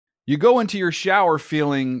You go into your shower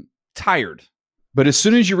feeling tired, but as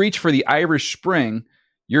soon as you reach for the Irish Spring,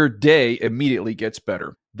 your day immediately gets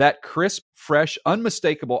better. That crisp, fresh,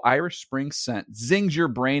 unmistakable Irish Spring scent zings your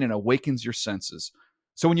brain and awakens your senses.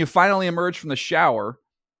 So when you finally emerge from the shower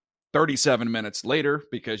 37 minutes later,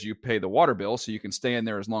 because you pay the water bill so you can stay in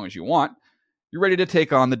there as long as you want, you're ready to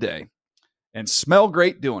take on the day and smell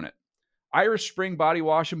great doing it. Irish Spring Body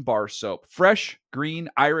Wash and Bar Soap. Fresh, green,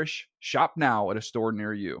 Irish. Shop now at a store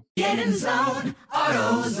near you. Get in zone,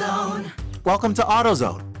 AutoZone. Welcome to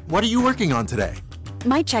AutoZone. What are you working on today?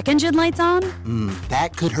 My check engine light's on?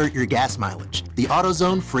 That could hurt your gas mileage. The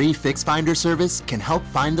AutoZone free Fix Finder service can help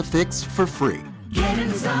find the fix for free. Get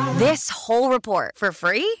in zone. This whole report for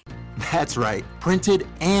free? That's right. Printed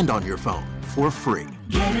and on your phone for free.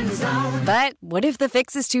 Get in zone. But what if the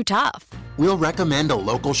fix is too tough? We'll recommend a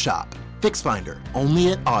local shop. Fix Finder,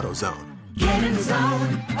 only at AutoZone. Get in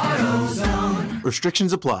zone, AutoZone.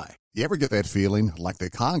 Restrictions apply. You ever get that feeling like the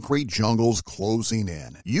concrete jungle's closing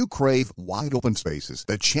in? You crave wide open spaces,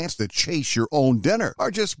 the chance to chase your own dinner, or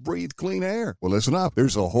just breathe clean air. Well, listen up.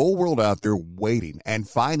 There's a whole world out there waiting, and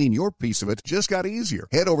finding your piece of it just got easier.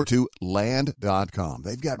 Head over to Land.com.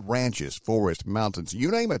 They've got ranches, forests, mountains, you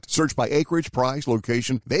name it. Search by acreage, price,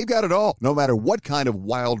 location. They've got it all. No matter what kind of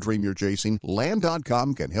wild dream you're chasing,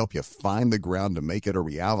 Land.com can help you find the ground to make it a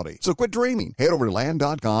reality. So quit dreaming. Head over to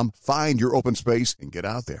Land.com, find your open space, and get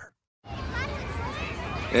out there.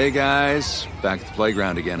 Hey guys, back at the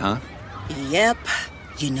playground again, huh? Yep.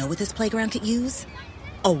 You know what this playground could use?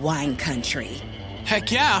 A wine country.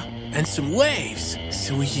 Heck yeah, and some waves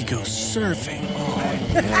so we could go surfing. Oh,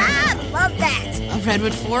 yeah. Love that. A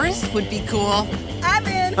redwood forest would be cool. I'm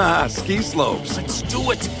in. Ski slopes. Let's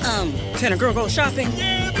do it. Can a girl go shopping?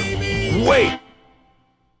 Yeah, baby. Wait!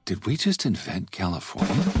 Did we just invent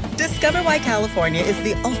California? Discover why California is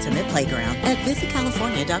the ultimate playground at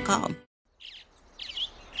visitcalifornia.com.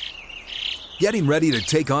 Getting ready to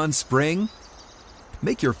take on spring?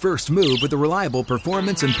 Make your first move with the reliable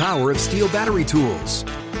performance and power of Steel battery tools.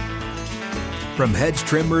 From hedge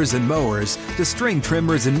trimmers and mowers to string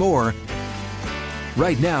trimmers and more,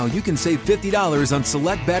 right now you can save $50 on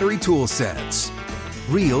select battery tool sets.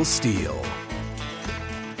 Real Steel.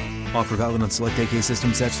 Offer valid on select AK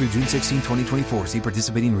system sets through June 16, 2024. See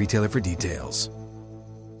participating retailer for details.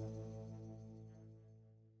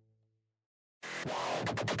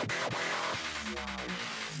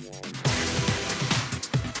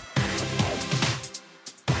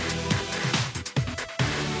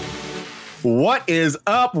 What is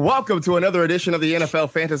up? Welcome to another edition of the NFL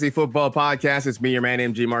Fantasy Football Podcast. It's me, your man,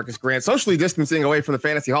 MG Marcus Grant, socially distancing away from the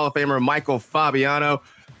Fantasy Hall of Famer, Michael Fabiano.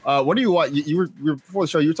 What do you want? You were before the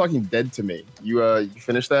show. You were talking dead to me. You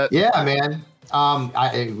finished that? Yeah, man.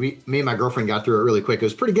 Me and my girlfriend got through it really quick. It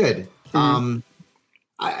was pretty good. I'd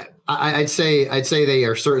say they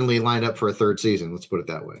are certainly lined up for a third season. Let's put it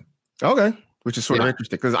that way. Okay. Which is sort of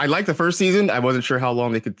interesting because I like the first season. I wasn't sure how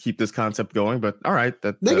long they could keep this concept going, but all right.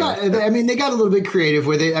 They got a little bit creative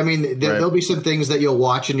with it. I mean, there'll be some things that you'll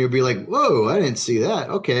watch and you'll be like, "Whoa, I didn't see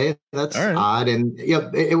that." Okay, that's odd. And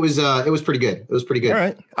it was pretty good. It was pretty good. All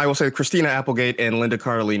right. I will say Christina Applegate and Linda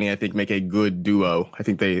Cardellini, I think, make a good duo. I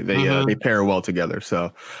think they pair well together.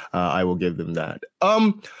 So I will give them that.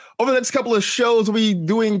 Over the next couple of shows, we'll be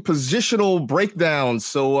doing positional breakdowns.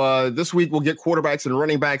 So this week we'll get quarterbacks and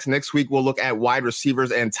running backs. Next week we'll look at wide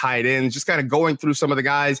receivers and tight ends, just kind of going through some of the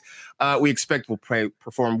guys we expect will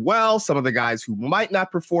perform well, some of the guys who might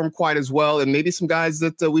not perform quite as well, and maybe some guys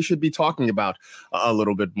that we should be talking about a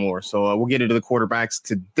little bit more. So we'll get into the quarterbacks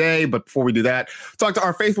today. But before we do that, talk to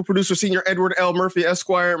our faithful producer, Senior Edward L. Murphy,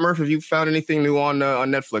 Esquire. Murph, have you found anything new on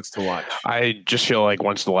Netflix to watch? I just feel like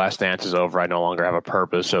once The Last Dance is over, I no longer have a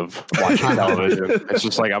purpose of watching television. It's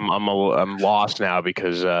just like I'm lost now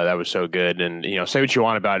because that was so good. And say what you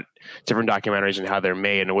want about different documentaries and how they're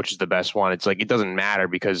made and which is the best one. It's like it doesn't matter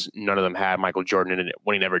because none of them have Michael Jordan in it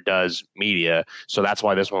when he never does media. So that's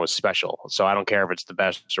why this one was special. So I don't care if it's the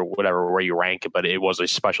best or whatever where you rank it, but it was a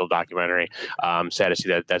special documentary. Sad to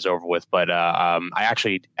see that's over with. But I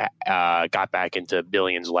actually got back into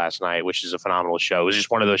Billions last night, which is a phenomenal show. It was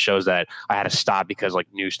just one of those shows that I had to stop because like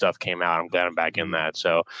new stuff came out. I'm glad I'm back in that.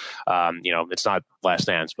 So it's not Last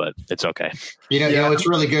Dance, but it's okay. It's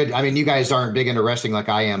really good. I mean, you guys aren't big into wrestling like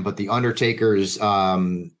I am, but the Undertaker's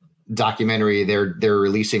documentary, they're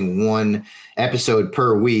releasing one episode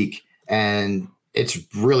per week, and it's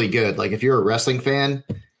really good. Like if you're a wrestling fan,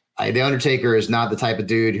 the Undertaker is not the type of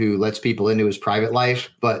dude who lets people into his private life,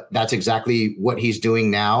 but that's exactly what he's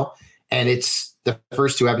doing now. And it's the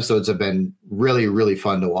first 2 episodes have been really, really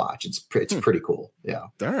fun to watch. It's pretty cool. Yeah.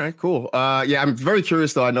 All right, cool. Yeah, I'm very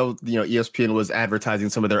curious though. I know, ESPN was advertising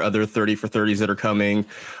some of their other 30 for 30s that are coming.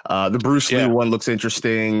 The Bruce Lee one looks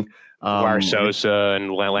interesting. Wire Sosa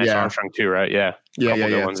and Lance Armstrong too, right? Yeah.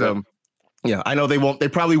 Yeah. So, yeah, I know they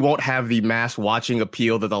probably won't have the mass watching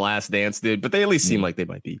appeal that The Last Dance did, but they at least seem like they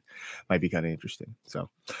might be kind of interesting. So,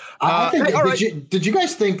 I think, did you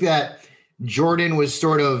guys think that Jordan was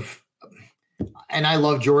sort of, and I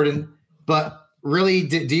love Jordan, but really,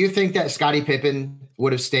 do you think that Scottie Pippen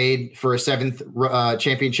would have stayed for a 7th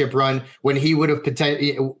championship run when he would have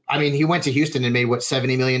potentially? I mean, he went to Houston and made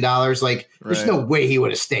 $70 million. Like, there's no way he would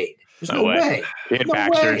have stayed. There's no way. He had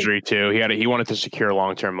back surgery too. He wanted to secure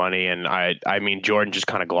long-term money, and I mean, Jordan just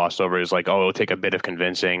kind of glossed over. It was like, oh, it'll take a bit of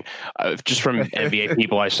convincing. Just from NBA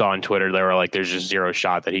people I saw on Twitter, they were like, "There's just zero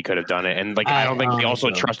shot that he could have done it." And like, I don't think they also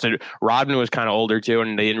trusted. Rodman was kind of older too,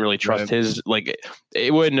 and they didn't really trust his. Like,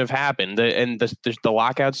 it wouldn't have happened. The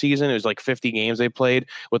lockout season, it was like 50 games they played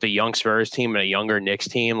with a young Spurs team and a younger Knicks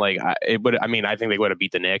team. Like, it would. I mean, I think they would have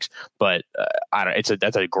beat the Knicks, but I don't.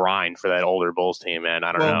 That's a grind for that older Bulls team, man.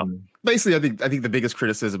 I don't know. Basically, I think the biggest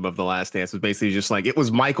criticism of The Last Dance was basically just like it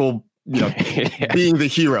was Michael, being the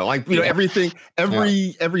hero. Like, everything,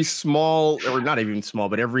 every small, or not even small,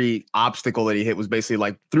 but every obstacle that he hit was basically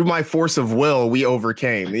like, through my force of will, we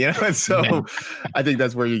overcame. And so I think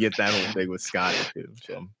that's where you get that whole thing with Scotty too.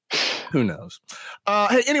 So who knows?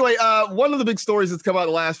 Hey, anyway, one of the big stories that's come out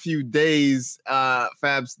the last few days,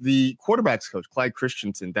 Fabs, the quarterbacks coach, Clyde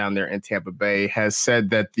Christensen down there in Tampa Bay, has said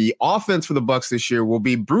that the offense for the Bucs this year will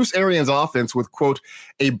be Bruce Arians' offense with, quote,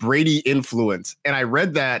 a Brady influence. And I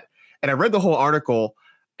read that, and I read the whole article,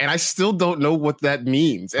 and I still don't know what that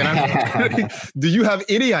means. And do you have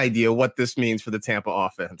any idea what this means for the Tampa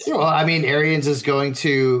offense? Well, I mean, Arians is going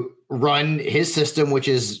to run his system, which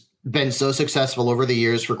is been so successful over the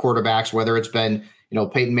years for quarterbacks, whether it's been,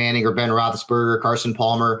 Peyton Manning or Ben Roethlisberger, Carson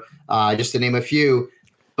Palmer, just to name a few.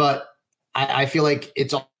 But I feel like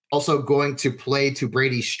it's also going to play to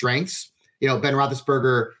Brady's strengths. Ben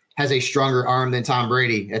Roethlisberger has a stronger arm than Tom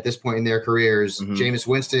Brady at this point in their careers. Jameis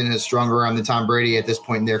Winston has a stronger arm than Tom Brady at this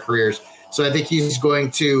point in their careers. So I think he's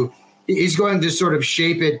going to sort of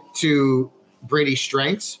shape it to Brady's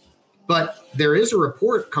strengths. But there is a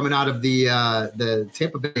report coming out of the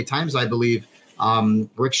Tampa Bay Times, I believe.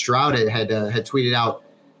 Rick Stroud had tweeted out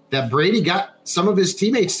that Brady got some of his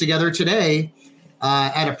teammates together today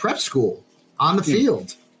at a prep school on the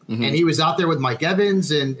field. And he was out there with Mike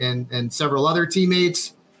Evans and several other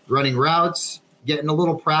teammates running routes, getting a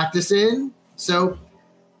little practice in. So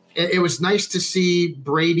it was nice to see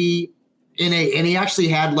Brady and he actually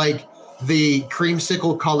had like the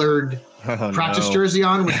creamsicle colored practice jersey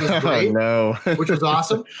on, which was great, which was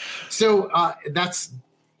awesome. So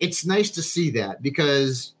it's nice to see that,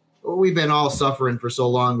 because we've been all suffering for so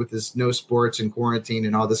long with this no sports and quarantine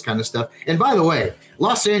and all this kind of stuff. And by the way,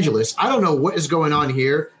 Los Angeles, I don't know what is going on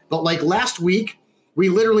here, but like last week, we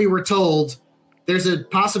literally were told there's a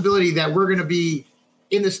possibility that we're going to be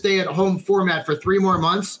in the stay-at-home format for 3 more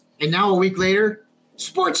months. And now a week later,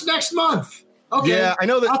 sports next month. Okay. Yeah, I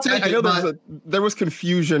know that. There was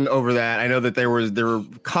confusion over that. I know that there were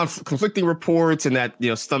conflicting reports, and that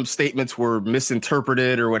some statements were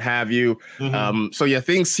misinterpreted or what have you. So yeah,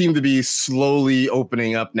 things seem to be slowly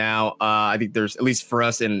opening up now. I think there's, at least for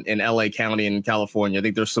us in LA County in California, I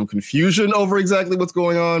think there's some confusion over exactly what's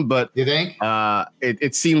going on. But you think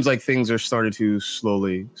it seems like things are starting to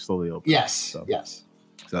slowly open. Yes. Yes.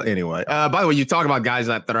 So anyway, by the way, you talk about guys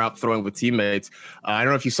that are out throwing with teammates. I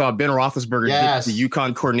don't know if you saw Ben Roethlisberger did the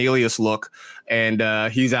Yukon Cornelius look, and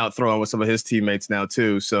he's out throwing with some of his teammates now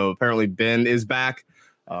too. So apparently Ben is back.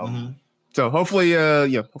 So hopefully,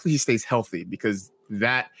 hopefully he stays healthy, because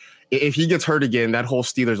that, if he gets hurt again, that whole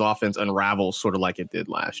Steelers offense unravels sort of like it did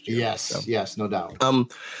last year. Yes, no doubt.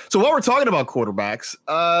 So while we're talking about quarterbacks,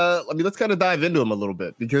 let's kind of dive into them a little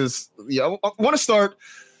bit, because I want to start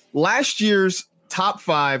last year's top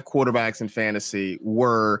 5 quarterbacks in fantasy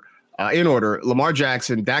were, in order, Lamar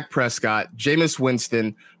Jackson, Dak Prescott, Jameis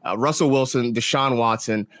Winston, Russell Wilson, Deshaun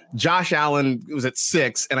Watson. Josh Allen was at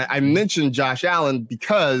 6. And I mentioned Josh Allen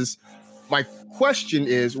because my question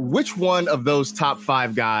is, which one of those top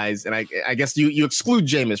 5 guys, and I guess you exclude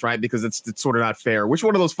Jameis, right? Because it's sort of not fair. Which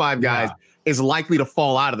one of those 5 guys is likely to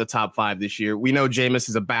fall out of the top 5 this year? We know Jameis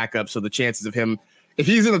is a backup, so the chances of him, if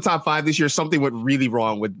he's in the top 5 this year, something went really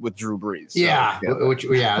wrong with Drew Brees. So,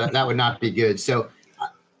 that would not be good. So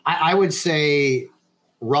I would say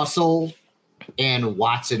Russell and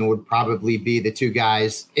Watson would probably be the 2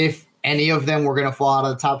 guys. If any of them were going to fall out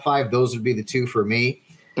of the top 5, those would be the 2 for me.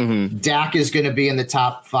 Dak is going to be in the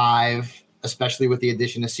top 5. especially with the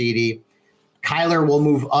addition of CD. Kyler will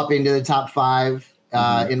move up into the top 5,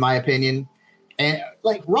 in my opinion. And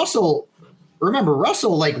like Russell, remember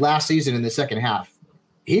Russell, like last season in the second half,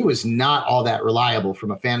 he was not all that reliable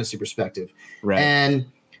from a fantasy perspective. Right. And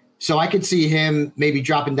so I could see him maybe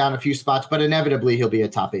dropping down a few spots, but inevitably he'll be a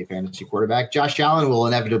top 8 fantasy quarterback. Josh Allen will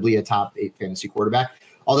inevitably a top 8 fantasy quarterback.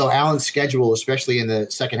 Although Allen's schedule, especially in the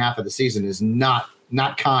second half of the season, is not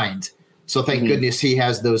kind. So thank goodness he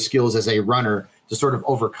has those skills as a runner to sort of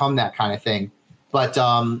overcome that kind of thing. But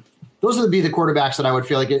those would be the quarterbacks that I would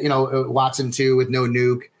feel like, Watson too with no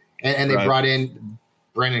Nuke, and they brought in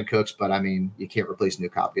Brandon Cooks, but I mean, you can't replace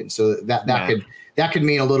Nuke Hopkins. So that could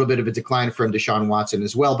mean a little bit of a decline from Deshaun Watson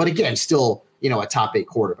as well. But again, still, a top 8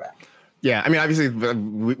 quarterback. Yeah, I mean, obviously,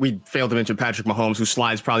 we failed to mention Patrick Mahomes, who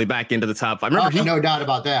slides probably back into the top 5. Remember, no doubt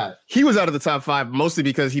about that. He was out of the top 5 mostly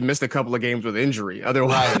because he missed a couple of games with injury.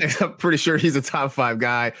 Otherwise, I'm pretty sure he's a top 5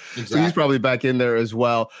 guy. Exactly. So he's probably back in there as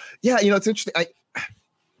well. Yeah, it's interesting.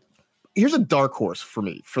 Here's a dark horse for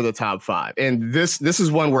me for the top 5. And this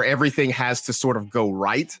is one where everything has to sort of go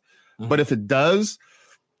right. Mm-hmm. But if it does,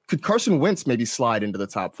 could Carson Wentz maybe slide into the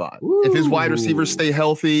top 5? Ooh. If his wide receivers stay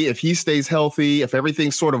healthy, if he stays healthy, if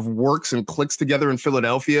everything sort of works and clicks together in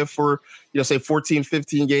Philadelphia for, say 14,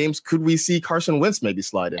 15 games, could we see Carson Wentz maybe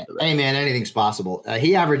slide into that? Hey man, anything's possible.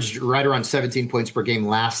 He averaged right around 17 points per game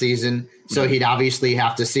last season. So he'd obviously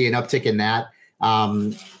have to see an uptick in that.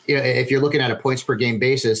 If you're looking at a points per game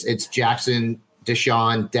basis, it's Jackson,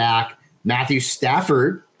 Deshaun, Dak, Matthew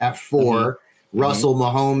Stafford at 4. Russell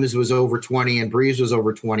Mahomes was over 20 and Breeze was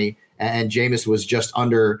over 20 and Jameis was just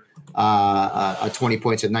under 20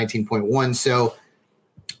 points at 19.1. So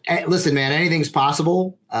listen, man, anything's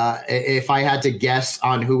possible. If I had to guess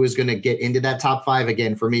on who was going to get into that top 5,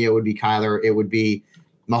 again, for me, it would be Kyler. It would be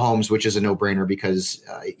Mahomes, which is a no-brainer because,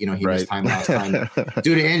 he missed time last time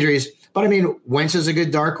due to injuries. But I mean, Wentz is a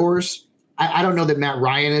good dark horse. I don't know that Matt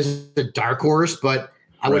Ryan is a dark horse, but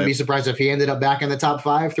I wouldn't be surprised if he ended up back in the top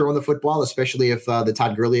 5 throwing the football, especially if the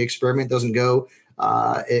Todd Gurley experiment doesn't go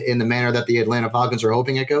in the manner that the Atlanta Falcons are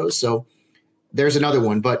hoping it goes. So there's another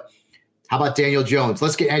one. But how about Daniel Jones?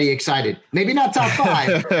 Let's get Eddie excited. Maybe not top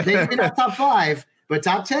 5, maybe not top 5, but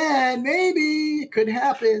top 10, maybe it could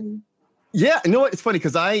happen. Yeah, it's funny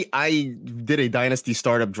because I did a dynasty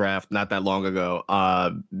startup draft not that long ago,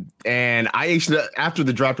 and I actually, after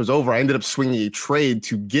the draft was over, I ended up swinging a trade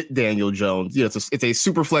to get Daniel Jones. It's a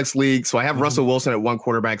super flex league, so I have Russell Wilson at one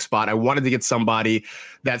quarterback spot. I wanted to get somebody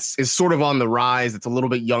is sort of on the rise, that's a little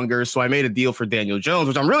bit younger, so I made a deal for Daniel Jones,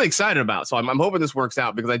 which I'm really excited about. So I'm hoping this works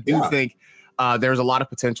out because I do think there's a lot of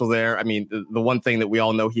potential there. I mean, the one thing that we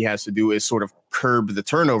all know he has to do is sort of curb the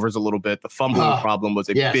turnovers a little bit. The fumbling problem was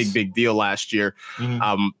a big deal last year.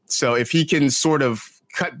 So if he can sort of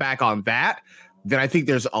cut back on that, then I think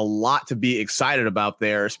there's a lot to be excited about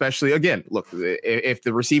there, especially, again, look, if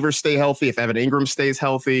the receivers stay healthy, if Evan Ingram stays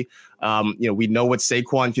healthy, we know what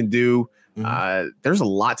Saquon can do. There's a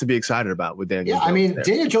lot to be excited about with Daniel Jones. I mean,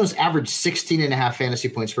 Daniel Jones averaged 16.5 fantasy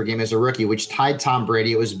points per game as a rookie, which tied Tom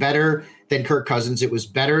Brady. It was better than Kirk Cousins. It was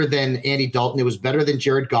better than Andy Dalton. It was better than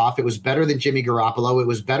Jared Goff. It was better than Jimmy Garoppolo. It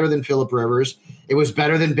was better than Phillip Rivers. It was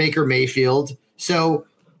better than Baker Mayfield. So,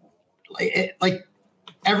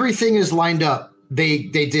 everything is lined up. They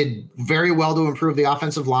did very well to improve the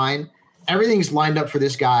offensive line. Everything's lined up for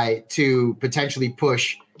this guy to potentially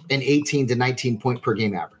push an 18 to 19 point per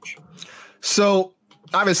game average. So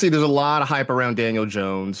obviously there's a lot of hype around Daniel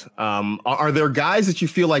Jones. Are there guys that you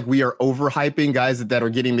feel like we are overhyping, guys that are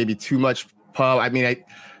getting maybe too much pub? I mean,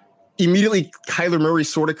 immediately Kyler Murray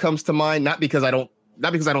sort of comes to mind, not because I don't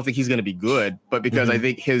think he's going to be good, but because I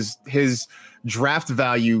think his draft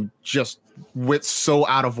value just went so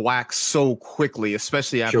out of whack so quickly,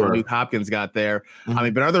 especially after Nuke Hopkins got there. I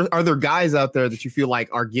mean, but are there guys out there that you feel like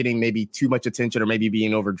are getting maybe too much attention or maybe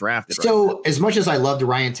being overdrafted? So as much as I loved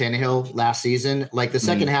Ryan Tannehill last season, like the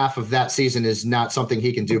second half of that season is not something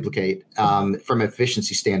he can duplicate from an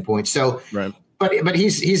efficiency standpoint. So, but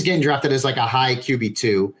he's getting drafted as like a high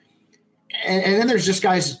QB2. And then there's just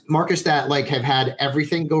guys, Marcus, that like have had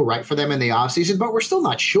everything go right for them in the offseason, but we're still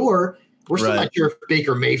not sure. We're still not sure if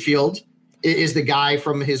Baker Mayfield is the guy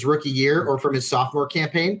from his rookie year or from his sophomore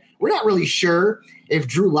campaign. We're not really sure if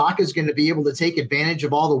Drew Lock is going to be able to take advantage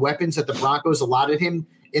of all the weapons that the Broncos allotted him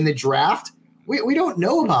in the draft. We don't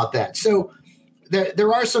know about that. So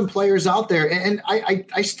there are some players out there, and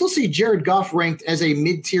I still see Jared Goff ranked as a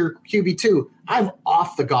mid-tier QB2. I'm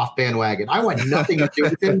off the Goff bandwagon. I want nothing to do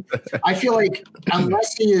with him. I feel like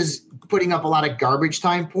unless he is putting up a lot of garbage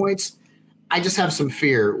time points, I just have some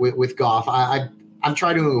fear with Goff. I'm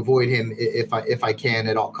trying to avoid him if I can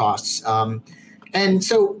at all costs. And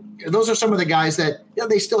so those are some of the guys that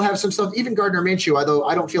they still have some stuff. Even Gardner Minshew, although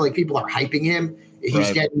I don't feel like people are hyping him,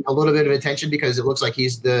 he's getting a little bit of attention because it looks like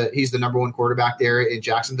he's the number one quarterback there in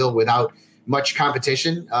Jacksonville without much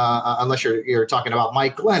competition, unless you're talking about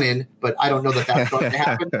Mike Glennon. But I don't know that that's going to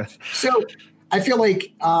happen. So I feel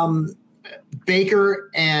like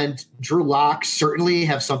Baker and Drew Lock certainly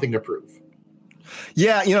have something to prove.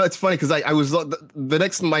 Yeah, it's funny because I was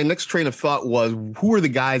my next train of thought was who are the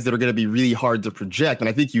guys that are going to be really hard to project, and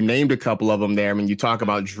I think you named a couple of them there. I mean, you talk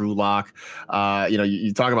about Drew Lock,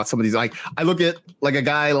 you talk about some of these. Like I look at like a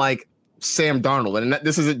guy like Sam Darnold, and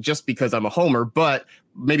this isn't just because I'm a homer, but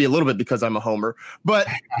maybe a little bit because I'm a homer. But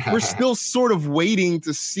we're still sort of waiting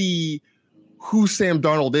to see who Sam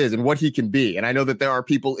Darnold is and what he can be. And I know that there are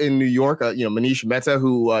people in New York, Manish Mehta,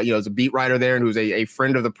 who is a beat writer there and who's a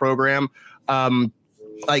friend of the program.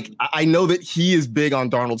 I know that he is big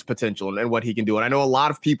on Darnold's potential and what he can do. And I know a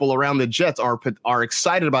lot of people around the Jets are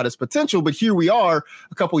excited about his potential, but here we are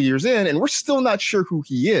a couple years in and we're still not sure who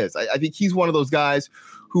he is. I think he's one of those guys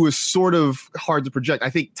who is sort of hard to project.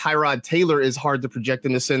 I think Tyrod Taylor is hard to project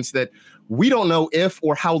in the sense that we don't know if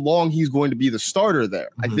or how long he's going to be the starter there.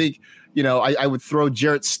 Mm-hmm. I think, I would throw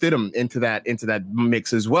Jarrett Stidham into that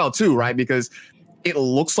mix as well too, right? Because it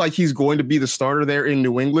looks like he's going to be the starter there in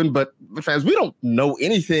New England, but fans, we don't know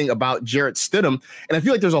anything about Jarrett Stidham. And I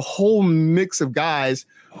feel like there's a whole mix of guys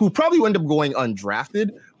who probably end up going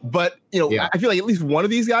undrafted, but I feel like at least one of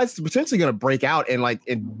these guys is potentially going to break out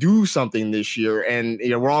and do something this year. And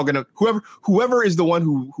we're all going to, whoever is the one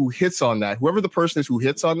who hits on that, whoever the person is who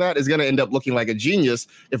hits on that is going to end up looking like a genius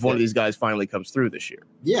if one of these guys finally comes through this year.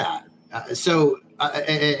 Yeah. Going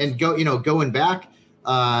back,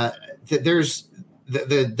 there's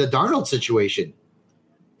the Darnold situation.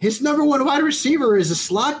 His number one wide receiver is a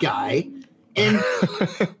slot guy, and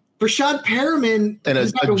Brashad Perriman and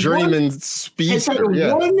a journeyman speedster. Has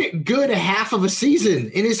had one good half of a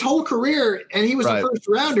season in his whole career, and he was a first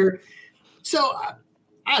rounder. So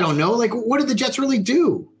I don't know. Like, what did the Jets really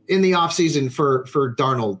do in the offseason for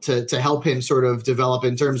Darnold to help him sort of develop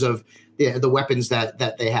in terms of the weapons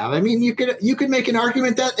that they have? I mean, you could make an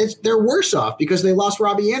argument that they're worse off because they lost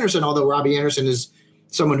Robbie Anderson, although Robbie Anderson is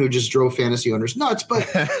someone who just drove fantasy owners nuts. But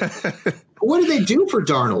what do they do for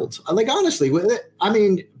Darnold? Like, honestly, I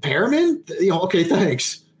mean, Perriman, okay,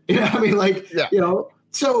 thanks.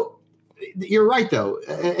 So you're right, though.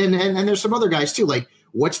 And there's some other guys, too. Like,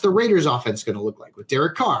 what's the Raiders offense going to look like with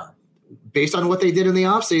Derek Carr? Based on what they did in the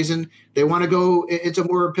offseason, they want to go into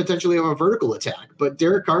more potentially of a vertical attack. But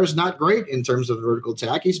Derek Carr is not great in terms of the vertical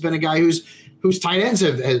attack. He's been a guy whose tight ends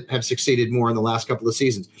have succeeded more in the last couple of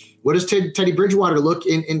seasons. What does Teddy Bridgewater look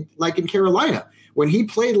in Carolina? When he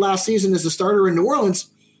played last season as a starter in New Orleans,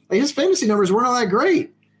 his fantasy numbers weren't all that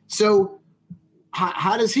great. So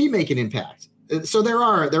how does he make an impact? So there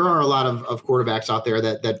are a lot of quarterbacks out there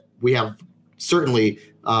that we have certainly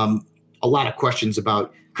a lot of questions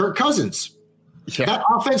about. Kirk Cousins. Yeah. That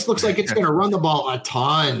offense looks like it's going to run the ball a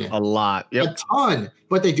ton. A lot. Yep. A ton.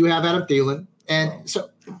 But they do have Adam Thielen. And so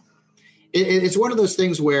it's one of those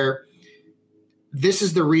things where this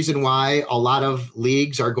is the reason why a lot of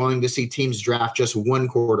leagues are going to see teams draft just one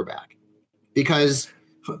quarterback. Because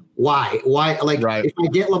why? Like, if I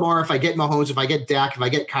get Lamar, if I get Mahomes, if I get Dak, if I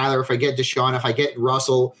get Kyler, if I get Deshaun, if I get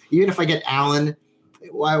Russell, even if I get Allen,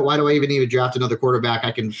 why do I even need to draft another quarterback?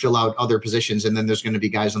 I can fill out other positions, and then there's going to be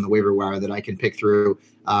guys on the waiver wire that I can pick through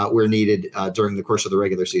where needed during the course of the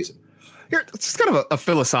regular season. Here, it's kind of a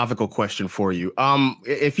philosophical question for you.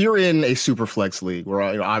 If you're in a super flex league where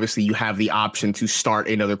obviously you have the option to start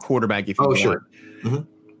another quarterback if you want. Sure. Mm-hmm.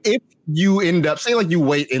 If you end up, say like you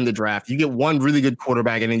wait in the draft, you get one really good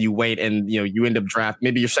quarterback and then you wait and, you end up draft,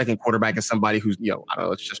 maybe your second quarterback is somebody who's, I don't know,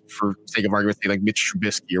 let's just for sake of argument, say like Mitch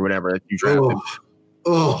Trubisky or whatever that you drafted.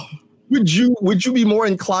 Would you be more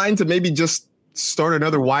inclined to maybe just start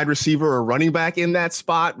another wide receiver or running back in that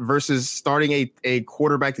spot versus starting a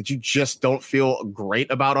quarterback that you just don't feel great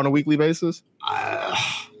about on a weekly basis?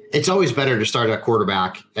 It's always better to start a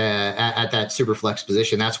quarterback at that super flex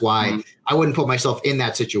position. That's why I wouldn't put myself in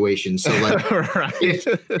that situation. So like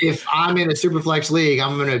if I'm in a super flex league,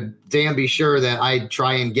 I'm going to damn be sure that I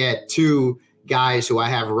try and get two guys who I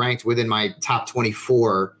have ranked within my top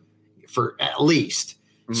 24 for at least.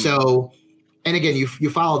 So, and again, you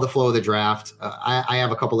follow the flow of the draft. I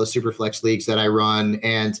have a couple of super flex leagues that I run.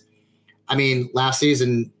 And I mean, last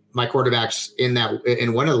season, my quarterbacks in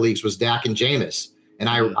one of the leagues was Dak and Jameis. And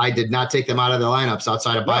I did not take them out of their lineups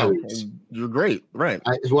outside of bye weeks. You're great. Right.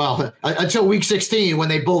 Until week 16 when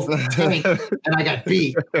they both tanked and I got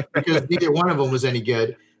beat because neither one of them was any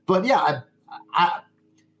good. But yeah,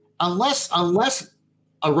 unless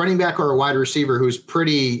a running back or a wide receiver who's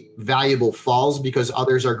pretty valuable falls because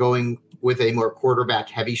others are going with a more quarterback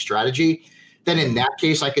heavy strategy, then in that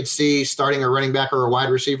case, I could see starting a running back or a wide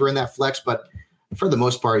receiver in that flex. But for the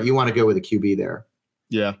most part, you want to go with a QB there.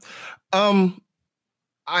 Yeah.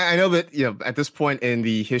 I know that, at this point in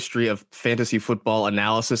the history of fantasy football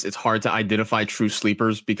analysis, it's hard to identify true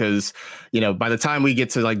sleepers because, by the time we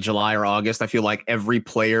get to like July or August, I feel like every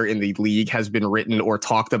player in the league has been written or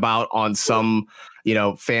talked about on some,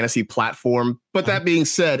 fantasy platform. But that being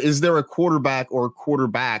said, is there a quarterback or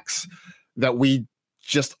quarterbacks that we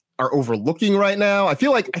just are overlooking right now? I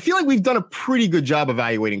feel like we've done a pretty good job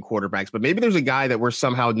evaluating quarterbacks, but maybe there's a guy that we're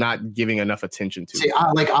somehow not giving enough attention to. See,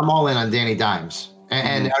 I'm all in on Danny Dimes.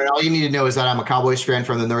 And all you need to know is that I'm a Cowboys fan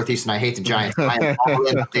from the Northeast and I hate the Giants. I am all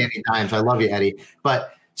in on Danny Dimes. I love you, Eddie.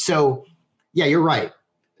 But so, yeah, you're right.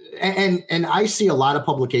 And I see a lot of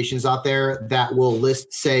publications out there that will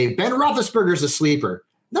say, Ben Roethlisberger's a sleeper.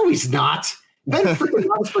 No, he's not. Ben freaking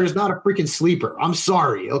Roethlisberger is not a freaking sleeper. I'm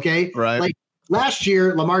sorry, okay? Right. Like last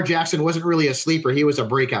year, Lamar Jackson wasn't really a sleeper. He was a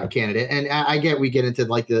breakout candidate. And I get we get into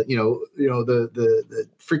like the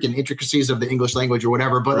freaking intricacies of the English language or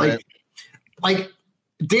whatever, but like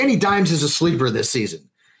Danny Dimes is a sleeper this season.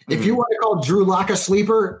 If you want to call Drew Lock a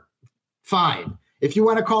sleeper, fine. If you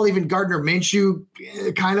want to call even Gardner Minshew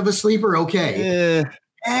kind of a sleeper, okay.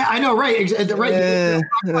 I know, right?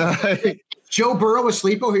 Joe Burrow a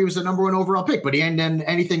sleeper. He was the number 1 overall pick, but he ain't done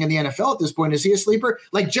anything in the NFL at this point. Is he a sleeper?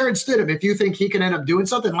 Like Jared Stidham, if you think he can end up doing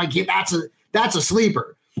something, like that's a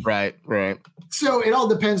sleeper. Right. So it all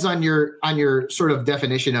depends on your sort of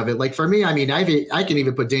definition of it. Like for me, I mean, I can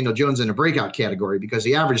even put Daniel Jones in a breakout category because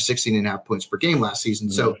he averaged 16.5 points per game last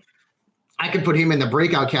season. So I could put him in the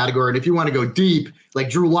breakout category. And if you want to go deep, like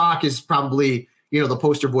Drew Lock is probably, the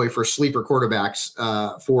poster boy for sleeper quarterbacks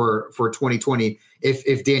for 2020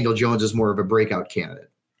 if Daniel Jones is more of a breakout candidate.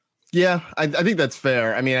 Yeah, I think that's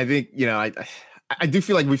fair. I mean, I think, I do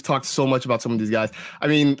feel like we've talked so much about some of these guys. I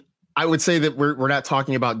mean, I would say that we're not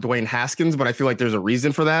talking about Dwayne Haskins, but I feel like there's a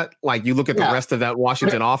reason for that. Like you look at the rest of that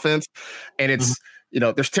Washington offense and it's,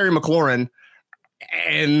 there's Terry McLaurin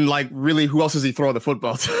and like really who else is he throwing the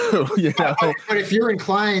football to? But if you're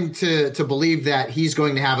inclined to believe that he's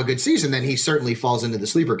going to have a good season, then he certainly falls into the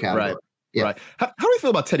sleeper category. Right. How do you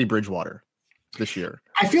feel about Teddy Bridgewater this year?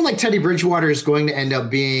 I feel like Teddy Bridgewater is going to end up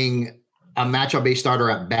being a matchup-based starter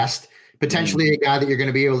at best. Potentially a guy that you're going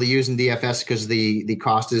to be able to use in DFS because the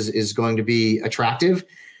cost is going to be attractive.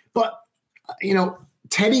 But,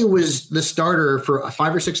 Teddy was the starter for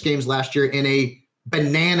 5 or 6 games last year in a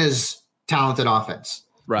bananas talented offense.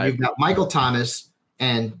 Right. You've got Michael Thomas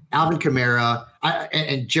and Alvin Kamara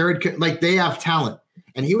and Jared. Like they have talent.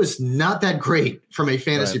 And he was not that great from a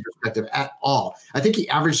fantasy perspective at all. I think he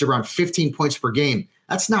averaged around 15 points per game.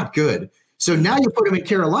 That's not good. So now you put him in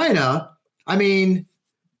Carolina. I mean,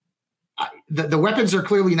 the weapons are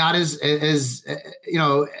clearly not as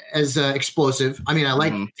explosive. I mean, I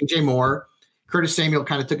like DJ Moore. Curtis Samuel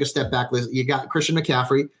kind of took a step back. You got Christian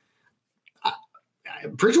McCaffrey.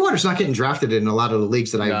 Bridgewater's not getting drafted in a lot of the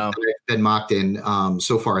leagues that I've been mocked in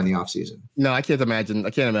so far in the offseason. No, I can't imagine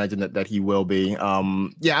that he will be.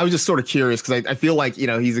 I was just sort of curious because I feel like,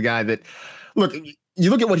 he's a guy that, look, you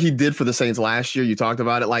look at what he did for the Saints last year. You talked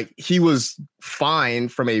about it. Like he was fine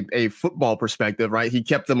from a football perspective, right? He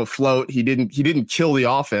kept them afloat. He didn't kill the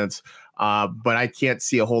offense. But I can't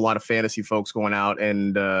see a whole lot of fantasy folks going out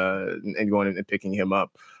and going and picking him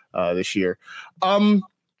up this year.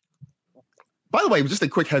 By the way, just a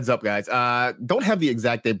quick heads up, guys. Don't have the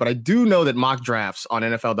exact date, but I do know that mock drafts on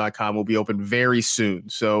NFL.com will be open very soon.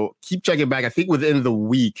 So keep checking back. I think within the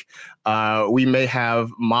week, we may have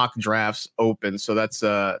mock drafts open. So that's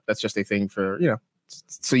just a thing for,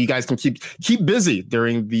 so you guys can keep busy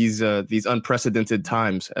during these unprecedented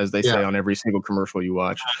times, as they say on every single commercial you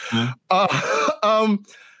watch.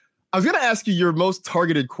 I was going to ask you your most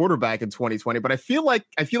targeted quarterback in 2020, but I feel like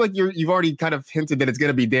you've already kind of hinted that it's going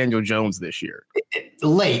to be Daniel Jones this year.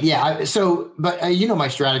 Late, yeah. But my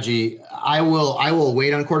strategy. I will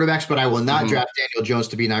wait on quarterbacks, but I will not draft Daniel Jones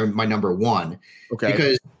to be my number 1. Okay.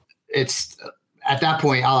 Because it's at that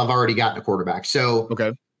point I'll have already gotten a quarterback. So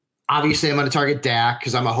obviously I'm going to target Dak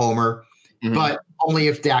because I'm a homer, but only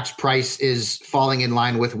if Dak's price is falling in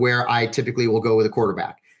line with where I typically will go with a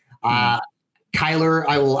quarterback. Kyler,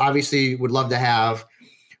 I would love to have.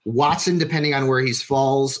 Watson, depending on where he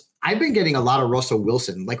falls. I've been getting a lot of Russell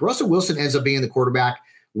Wilson. Like Russell Wilson ends up being the quarterback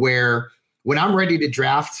where when I'm ready to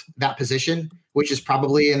draft that position, which is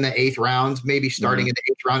probably in the 8th round, maybe starting in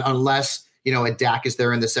the 8th round, unless, a Dak is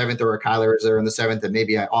there in the 7th or a Kyler is there in the 7th, and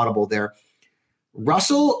maybe I audible there.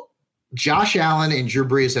 Russell Josh Allen and Drew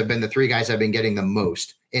Brees have been the three guys I've been getting the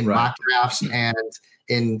most in mock drafts and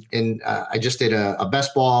in I just did a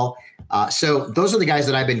best ball. So those are the guys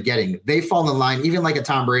that I've been getting. They fall in line, even like a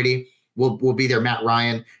Tom Brady will be there, Matt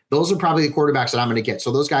Ryan. Those are probably the quarterbacks that I'm going to get.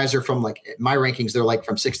 So those guys are from like my rankings. They're like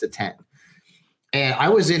from 6 to 10. And I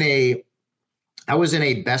was in a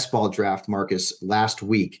best ball draft, Marcus, last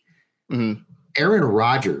week. Mm-hmm. Aaron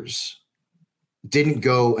Rodgers didn't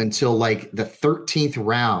go until like the 13th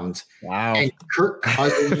round. Wow. And Kirk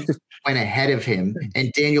Cousins went ahead of him,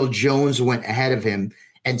 and Daniel Jones went ahead of him,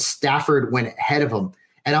 and Stafford went ahead of him.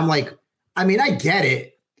 And I'm like, I mean, I get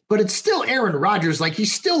it, but it's still Aaron Rodgers. Like,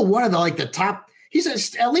 he's still one of the top, he's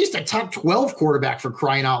at least a top 12 quarterback, for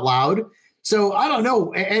crying out loud. So I don't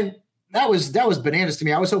know. And that was bananas to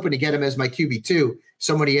me. I was hoping to get him as my QB2.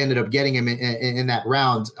 Somebody ended up getting him in that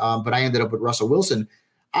round, but I ended up with Russell Wilson.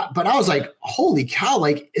 But I was like, holy cow,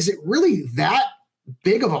 like, is it really that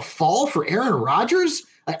big of a fall for Aaron Rodgers?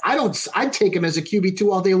 Like, I'd take him as a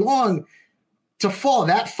QB2 all day long. To fall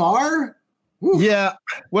that far? Woo. Yeah.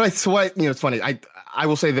 It's funny. I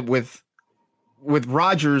will say that with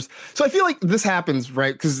Rodgers, so I feel like this happens,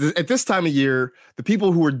 right? Because at this time of year, the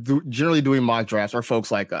people who are generally doing mock drafts are folks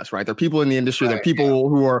like us, right? They're people in the industry. They're people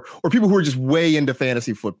who are just way into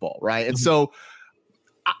fantasy football, right? And so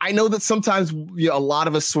I know that sometimes a lot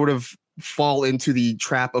of us sort of fall into the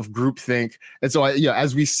trap of groupthink. And so,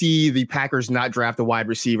 as we see the Packers not draft a wide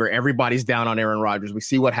receiver, everybody's down on Aaron Rodgers. We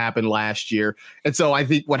see what happened last year. And so I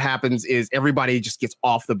think what happens is everybody just gets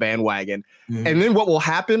off the bandwagon. Mm-hmm. And then what will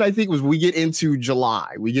happen, I think, was we get into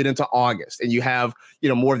July, we get into August, and you have,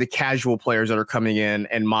 more of the casual players that are coming in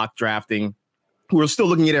and mock drafting, who are still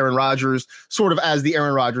looking at Aaron Rodgers sort of as the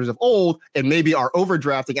Aaron Rodgers of old, and maybe are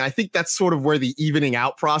overdrafting. And I think that's sort of where the evening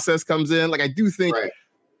out process comes in. Like, I do think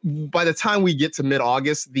by the time we get to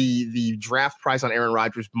mid-August, the draft price on Aaron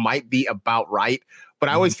Rodgers might be about right. But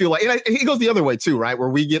I always feel like, and it goes the other way too, right? Where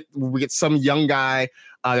we get some young guy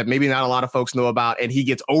that maybe not a lot of folks know about, and he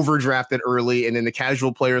gets overdrafted early, and then the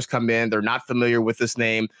casual players come in, they're not familiar with this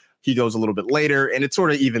name, he goes a little bit later, and it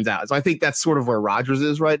sort of evens out. So I think that's sort of where Rodgers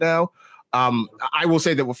is right now. I will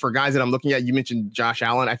say that for guys that I'm looking at, you mentioned Josh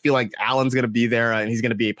Allen. I feel like Allen's going to be there, and he's going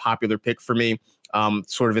to be a popular pick for me,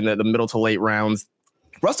 sort of in the middle to late rounds.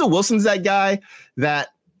 Russell Wilson's that guy that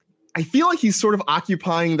I feel like he's sort of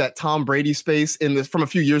occupying that Tom Brady space from a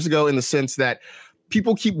few years ago, in the sense that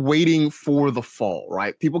people keep waiting for the fall,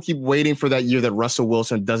 right? People keep waiting for that year that Russell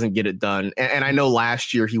Wilson doesn't get it done. And I know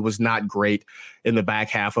last year he was not great in the back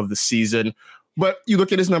half of the season, but you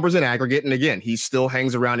look at his numbers in aggregate, and again, he still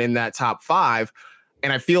hangs around in that top 5.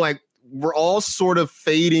 And I feel like we're all sort of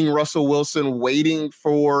fading Russell Wilson, waiting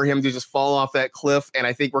for him to just fall off that cliff. And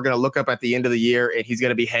I think we're going to look up at the end of the year, and he's going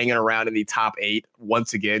to be hanging around in the top 8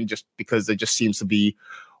 once again, just because it just seems to be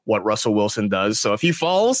what Russell Wilson does. So if he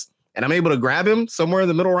falls and I'm able to grab him somewhere in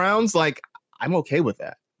the middle rounds, like, I'm okay with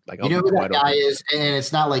that. Like, you know who that guy is, and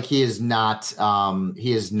it's not like he is not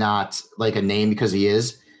like a name because he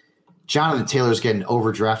is. Jonathan Taylor's getting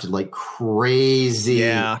overdrafted like crazy.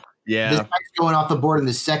 Yeah. This guy's going off the board in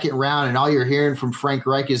the second round, and all you're hearing from Frank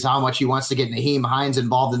Reich is how much he wants to get Naheem Hines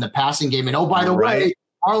involved in the passing game. And, oh, by the way,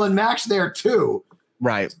 Marlon Mack's there too.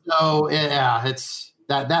 Right. So, yeah, it's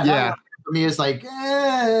that for me is like,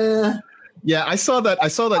 Yeah, I saw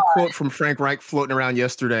that quote from Frank Reich floating around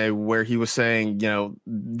yesterday, where he was saying,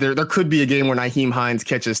 there could be a game where Naheem Hines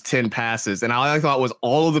catches 10 passes. And all I thought was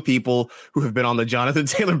all of the people who have been on the Jonathan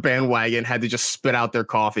Taylor bandwagon had to just spit out their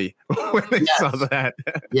coffee when they saw that.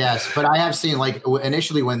 Yes, but I have seen, like,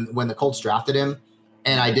 initially when the Colts drafted him,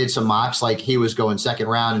 and I did some mocks, like, he was going second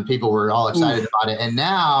round and people were all excited about it. And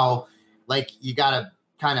now, like, you got to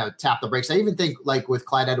kind of tap the brakes. I even think, like, with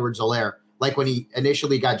Clyde Edwards-Helaire, like, when he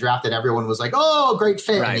initially got drafted, everyone was like, oh, great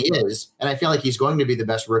fit. Right. And he is. And I feel like he's going to be the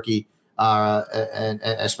best rookie, and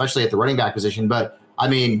especially at the running back position. But, I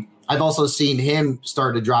mean, I've also seen him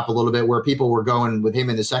start to drop a little bit, where people were going with him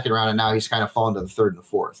in the second round, and now he's kind of fallen to the third and the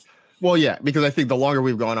fourth. Well, yeah, because I think the longer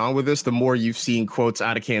we've gone on with this, the more you've seen quotes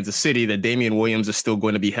out of Kansas City that Damian Williams is still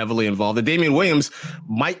going to be heavily involved. That Damian Williams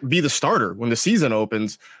might be the starter when the season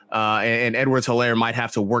opens, and Edwards-Helaire might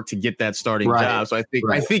have to work to get that starting job. So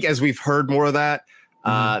I think as we've heard more of that,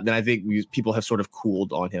 then I think people have sort of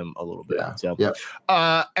cooled on him a little bit. Yeah.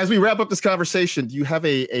 So, as we wrap up this conversation, do you have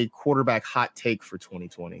a quarterback hot take for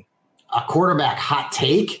 2020? A quarterback hot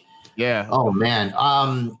take? Yeah. Oh, man.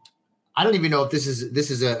 I don't even know if this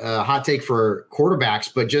is a hot take for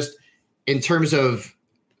quarterbacks, but just in terms of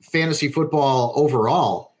fantasy football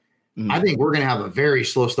overall, I think we're going to have a very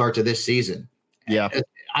slow start to this season. Yeah.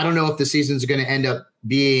 I don't know if the season's going to end up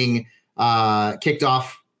being kicked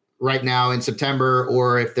off right now in September,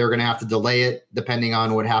 or if they're going to have to delay it depending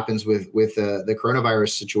on what happens with the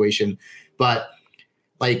coronavirus situation. But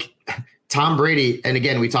like Tom Brady, and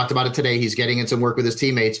again, we talked about it today, he's getting in some work with his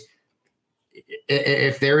teammates.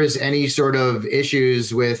 If there is any sort of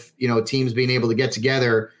issues with, teams being able to get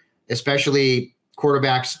together, especially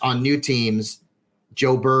quarterbacks on new teams,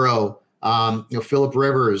 Joe Burrow, Phillip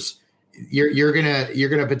Rivers, you're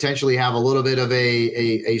gonna potentially have a little bit of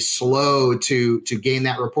a slow to gain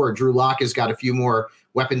that rapport. Drew Lock has got a few more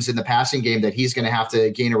weapons in the passing game that he's going to have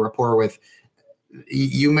to gain a rapport with.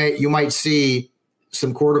 You might see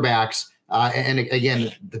some quarterbacks, and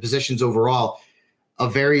again, the positions overall, a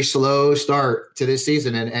very slow start to this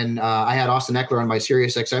season. And I had Austin Eckler on my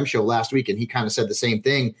SiriusXM show last week, and he kind of said the same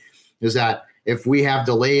thing, is that if we have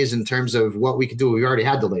delays in terms of what we could do, we already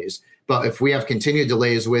had delays. But if we have continued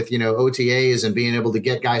delays with, OTAs and being able to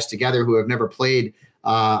get guys together who have never played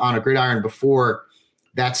on a gridiron before,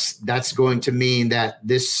 that's going to mean that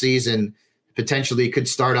this season potentially could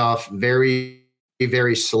start off very,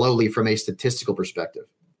 very slowly from a statistical perspective.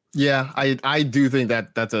 Yeah, I do think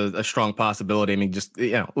that that's a strong possibility. I mean, just,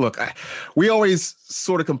 look, we always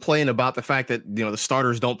sort of complain about the fact that, the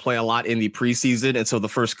starters don't play a lot in the preseason. And so the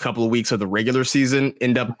first couple of weeks of the regular season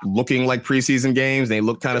end up looking like preseason games. They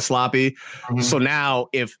look kind of sloppy. Mm-hmm. So now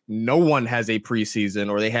if no one has a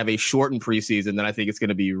preseason or they have a shortened preseason, then I think it's going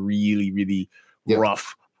to be really, really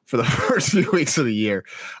rough for the first few weeks of the year.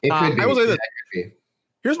 I will say that.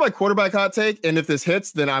 Here's my quarterback hot take, and if this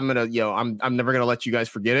hits, then I'm gonna, I'm never gonna let you guys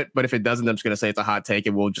forget it. But if it doesn't, I'm just gonna say it's a hot take,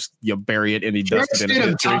 and we'll just bury it in the dust.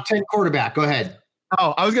 Top 10 quarterback. Go ahead.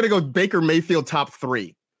 Oh, I was gonna go Baker Mayfield top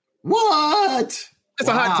 3. What? It's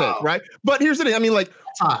a hot take, right? But here's the thing. I mean, like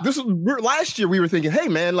last year we were thinking, hey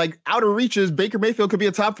man, like outer reaches, Baker Mayfield could be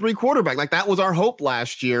a top 3 quarterback. Like that was our hope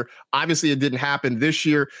last year. Obviously, it didn't happen this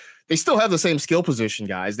year. They still have the same skill position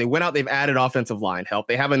guys. They went out, they've added offensive line help.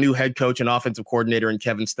 They have a new head coach and offensive coordinator in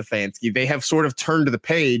Kevin Stefanski. They have sort of turned to the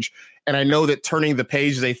page. And I know that turning the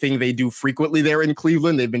page is a thing they do frequently there in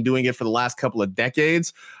Cleveland. They've been doing it for the last couple of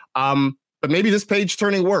decades. But maybe this page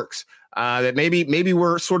turning works. That maybe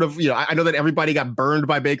we're sort of, I know that everybody got burned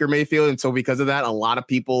by Baker Mayfield. And so because of that, a lot of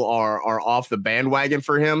people are off the bandwagon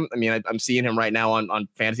for him. I mean, I'm seeing him right now on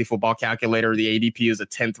Fantasy Football Calculator. The ADP is a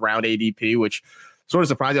 10th round ADP, which sort of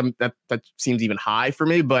surprising. That seems even high for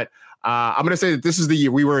me, but I'm going to say that this is the year.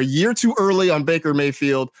 We were a year too early on Baker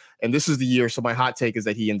Mayfield, and this is the year. So my hot take is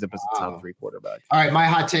that he ends up as a top 3 quarterback. All right, my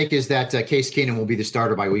hot take is that Case Keenum will be the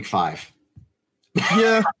starter by week 5.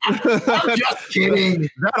 Yeah, I'm just kidding.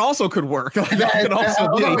 That also could work. That could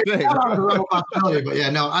also be a thing. But yeah,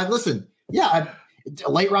 no. Listen. Yeah, a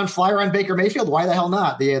late round flyer on Baker Mayfield. Why the hell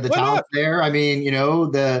not? The talent's there. I mean,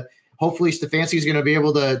 hopefully Stefanski is going to be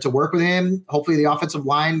able to work with him. Hopefully the offensive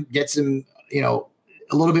line gets him, a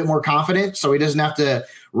little bit more confident so he doesn't have to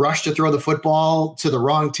rush to throw the football to the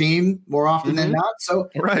wrong team more often than not. So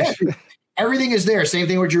everything is there. Same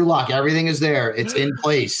thing with Drew Lock. Everything is there. It's in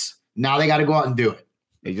place. Now they got to go out and do it.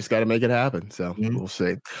 They just got to make it happen. So we'll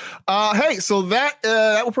see. Hey, so that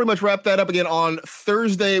will pretty much wrap that up. Again, on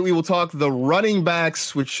Thursday, we will talk the running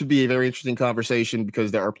backs, which should be a very interesting conversation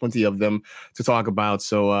because there are plenty of them to talk about.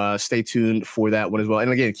 So stay tuned for that one as well.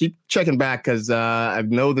 And again, keep checking back because I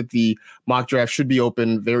know that the mock draft should be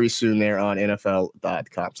open very soon there on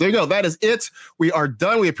NFL.com. So there you go. That is it. We are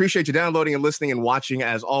done. We appreciate you downloading and listening and watching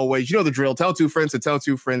as always. You know the drill. Tell 2 friends to tell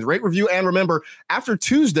 2 friends. Rate, review, and remember, after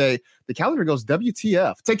Tuesday, the calendar goes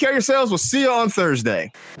WTF. Take care of yourselves. We'll see you on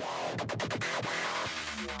Thursday.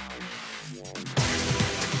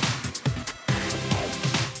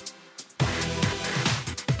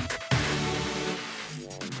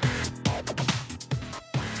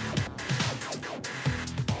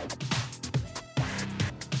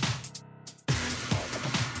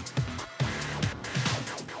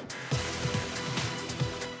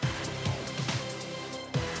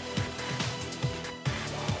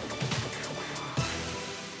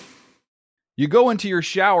 You go into your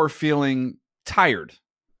shower feeling tired,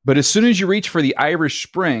 but as soon as you reach for the Irish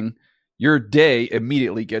Spring, your day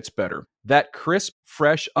immediately gets better. That crisp,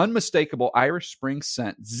 fresh, unmistakable Irish Spring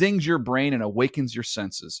scent zings your brain and awakens your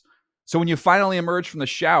senses. So when you finally emerge from the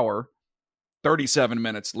shower, 37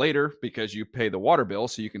 minutes later, because you pay the water bill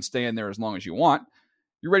so you can stay in there as long as you want,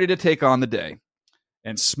 you're ready to take on the day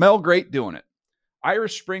and smell great doing it.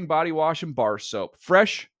 Irish Spring Body Wash and Bar Soap.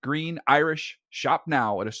 Fresh, green, Irish. Shop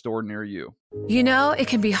now at a store near you. You know, it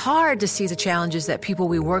can be hard to see the challenges that people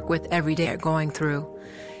we work with every day are going through.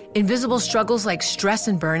 Invisible struggles like stress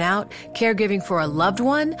and burnout, caregiving for a loved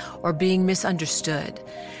one, or being misunderstood.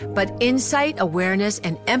 But insight, awareness,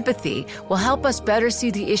 and empathy will help us better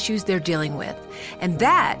see the issues they're dealing with. And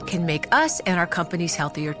that can make us and our companies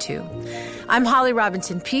healthier too. I'm Holly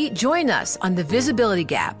Robinson Peete. Join us on The Visibility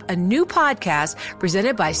Gap, a new podcast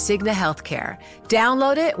presented by Cigna Healthcare.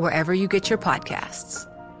 Download it wherever you get your podcasts.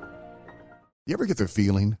 You ever get the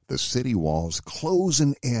feeling the city walls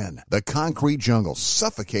closing in, the concrete jungle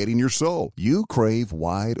suffocating your soul? You crave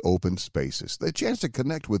wide open spaces, the chance to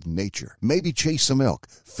connect with nature, maybe chase some elk,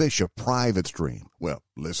 fish a private stream. Well,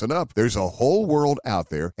 listen up. There's a whole world out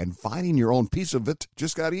there, and finding your own piece of it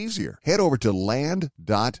just got easier. Head over to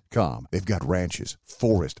land.com. They've got ranches,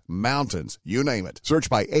 forest, mountains, you name it.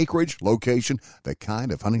 Search by acreage, location, the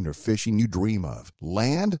kind of hunting or fishing you dream of.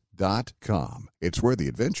 Land.com. It's where the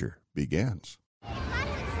adventure begins.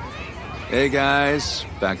 Hey guys,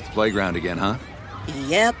 back at the playground again, huh?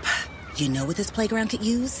 Yep. You know what this playground could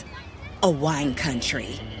use? A wine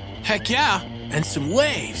country. Heck yeah, and some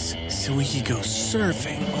waves so we could go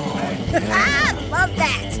surfing. Oh, yeah. Love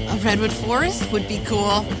that. A redwood forest would be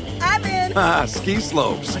cool. I'm in. Ski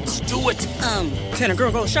slopes. Let's do it. Can a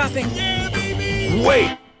girl go shopping? Yeah, baby.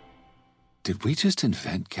 Wait! Did we just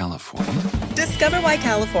invent California? Discover why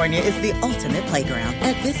California is the ultimate playground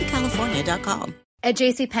at visitcalifornia.com. At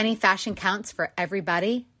JCPenney, fashion counts for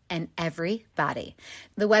everybody and everybody.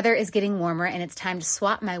 The weather is getting warmer, and it's time to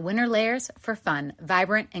swap my winter layers for fun,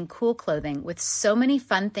 vibrant, and cool clothing. With so many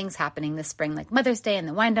fun things happening this spring, like Mother's Day and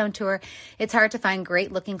the Wind Down Tour, it's hard to find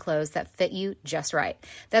great-looking clothes that fit you just right.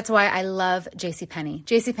 That's why I love JCPenney.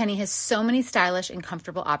 JCPenney has so many stylish and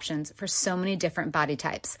comfortable options for so many different body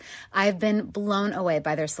types. I've been blown away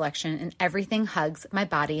by their selection, and everything hugs my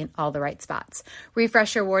body in all the right spots.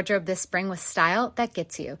 Refresh your wardrobe this spring with style that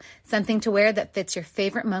gets you. Something to wear that fits your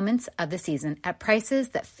favorite moments of the season at prices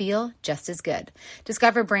that feel just as good.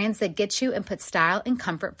 Discover brands that get you and put style and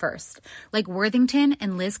comfort first, like Worthington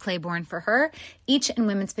and Liz Claiborne for her, each in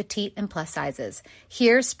women's petite and plus sizes.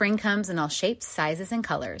 Here, spring comes in all shapes, sizes, and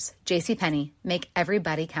colors. JCPenney, make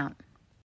everybody count.